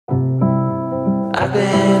I've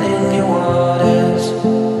been in your waters,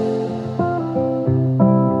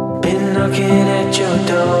 been knocking at your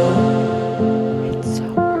door. It's so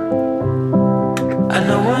warm. I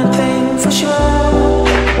know one thing for sure,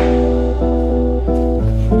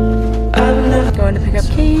 I'm never Going to pick up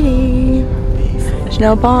Katie. There's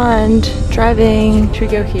no bond. Driving. Should we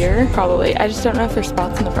go here? Probably. I just don't know if there's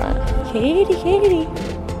spots in the front. Katie, Katie.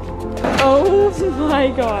 Oh my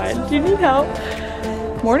god. Do you need help?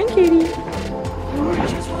 Morning, Katie.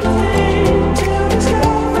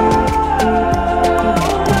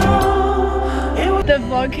 The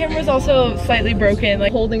vlog camera is also slightly broken,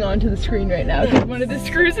 like holding on to the screen right now because one of the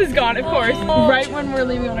screws is gone, of course, right when we're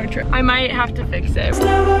leaving on our trip. I might have to fix it.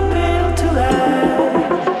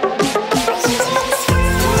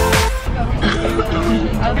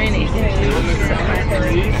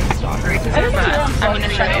 I'm gonna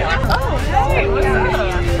show you. Oh, hey, what's up?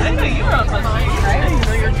 I didn't know you were on lunch break, right? I didn't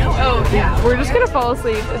know you were going. Oh, yeah. We're just gonna fall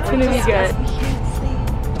asleep. It's gonna be good.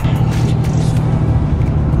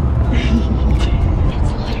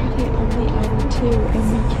 It's literally only hour 2 and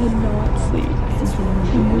we cannot sleep.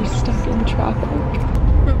 And we're stuck in traffic.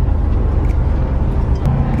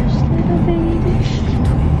 Hush, little baby.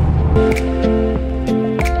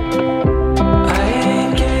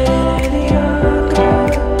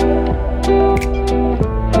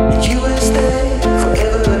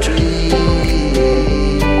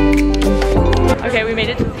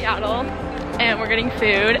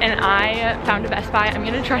 Food, and I found a Best Buy. I'm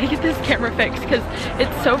gonna try to get this camera fixed because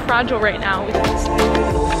it's so fragile right now.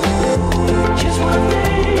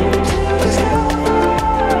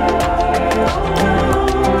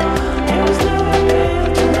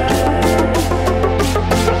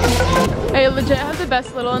 I legit have the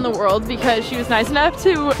best little in the world because she was nice enough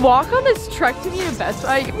to walk on this trek to me to Best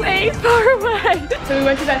Buy way far away. So we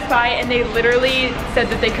went to Best Buy and they literally said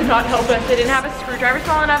that they could not help us. They didn't have a screwdriver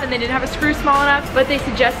small enough and they didn't have a screw small enough, but they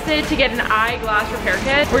suggested to get an eyeglass repair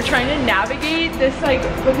kit. We're trying to navigate this, like,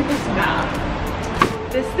 look at this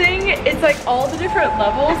map. This thing, it's like all the different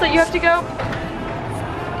levels that you have to go.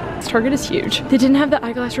 Target is huge. They didn't have the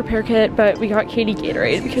eyeglass repair kit, but we got Katie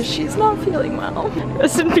Gatorade because she's not feeling well.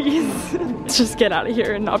 Rest in peace. Let's just get out of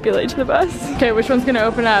here and not be late to the bus. Okay, which one's gonna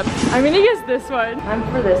open up? I'm gonna guess this one. I'm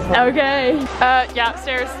for this one. Okay. Yeah,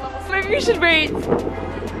 upstairs. Maybe we should wait.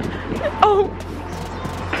 Oh.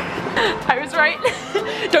 I was right.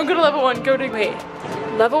 Don't go to level 1, go to, wait.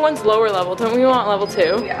 Level 1's lower level, don't we want level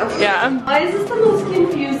 2? Yeah. Yeah. Why is this the most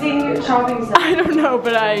confusing shopping center? I don't know,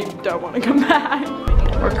 but I don't want to come back.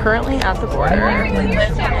 We're currently at the border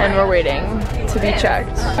and we're waiting to be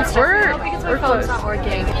checked. We're close. Not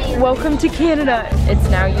working. Welcome to Canada. It's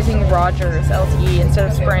now using Rogers LTE instead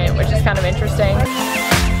of Sprint, which is kind of interesting.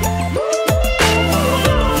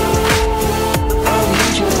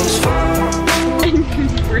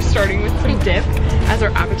 We're starting with some dip as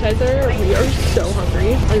our appetizer. We are so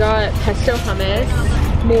hungry. I got pesto hummus,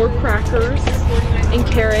 more crackers, and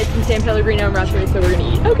carrots, and San Pellegrino and raspberry, so we're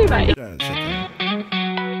gonna eat. Okay, bye.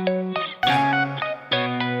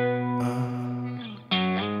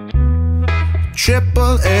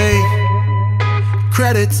 AAA,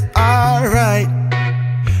 credits alright.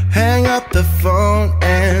 Hang up the phone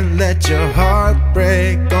and let your heart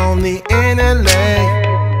break. Only in LA,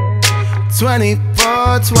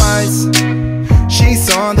 24 twice. She's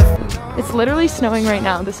on the. It's literally snowing right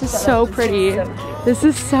now. This is so pretty. This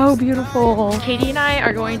is so beautiful. Katie and I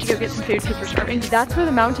are going to go get some food because we're starving. That's where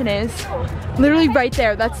the mountain is. Literally right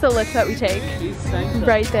there. That's the lift that we take.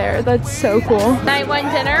 Right there. That's so cool. Night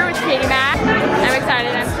 1 dinner with Katie Mac. I'm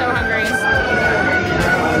excited. I'm so hungry.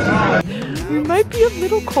 We might be a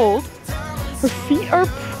little cold. Our feet are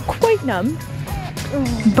quite numb,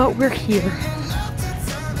 but we're here.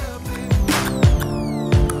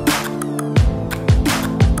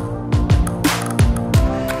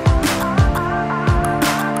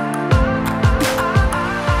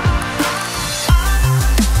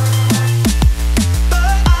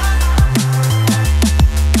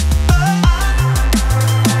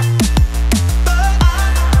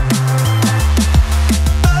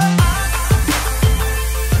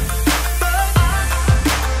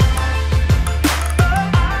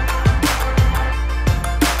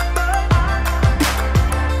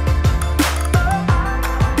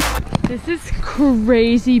 This is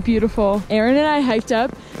crazy beautiful. Aaron and I hiked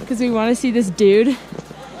up because we want to see this dude.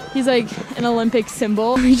 He's like an Olympic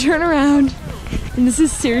symbol. We turn around and this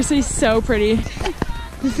is seriously so pretty.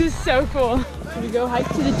 This is so cool. Should we go hike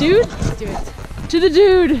to the dude? Let's do it. To the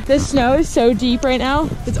dude. The snow is so deep right now.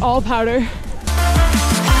 It's all powder.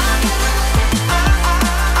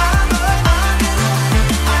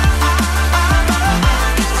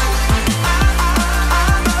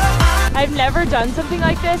 never done something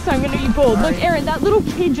like this, so I'm gonna be bold. Look, Aaron, that little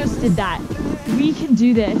kid just did that. We can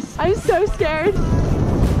do this. I'm so scared.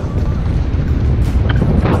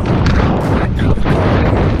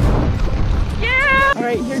 Yeah! All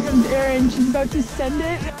right, here comes Erin. She's about to send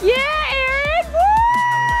it. Yeah, Erin!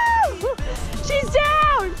 Woo! She's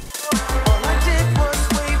down! All I did was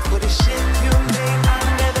wait for the shit you made.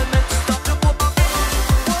 I never meant to stop the war.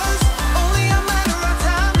 Was only a matter of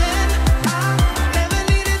timing. I never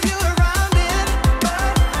needed you around it,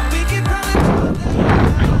 but we keep running.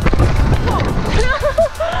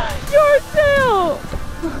 You're still!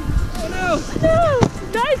 Oh no! No!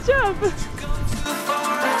 Nice jump! Too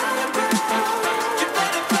far out. You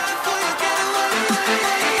better fly before you get away.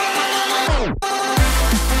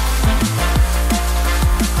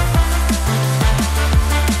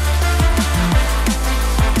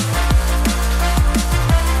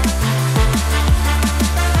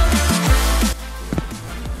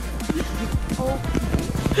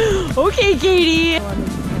 Okay, Katie.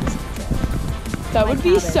 That would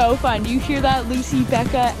be so fun. Do you hear that? Lucy,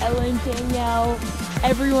 Becca, Ellen, Danielle,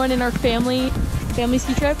 everyone in our family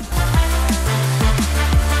ski trip.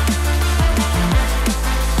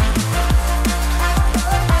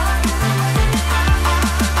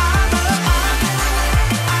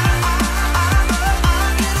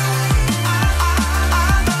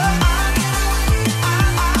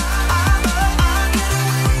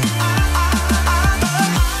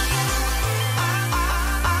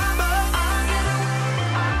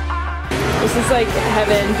 This is like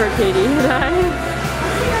heaven for Katie and I.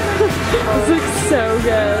 This looks so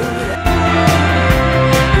good.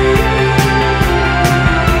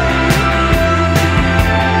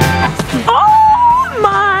 Oh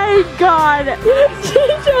my god! She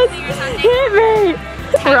just hit me!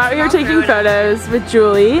 We're out here taking photos with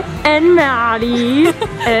Julie and Maddie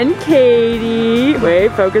and Katie.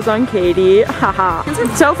 Wait, focus on Katie. Haha.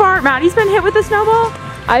 So far, Maddie's been hit with a snowball.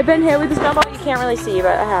 I've been hit with a snowball. You can't really see,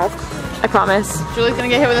 but I have. I promise. Julie's gonna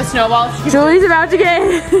get hit with a snowball. Julie's about to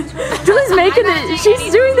get. Julie's making it.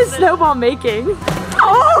 She's doing the snowball making.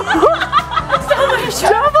 Oh!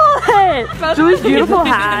 Double hit! Julie's beautiful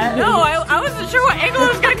hat. No, I wasn't sure what angle it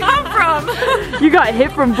was gonna come from. You got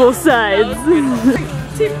hit from both sides.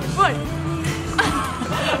 See, what?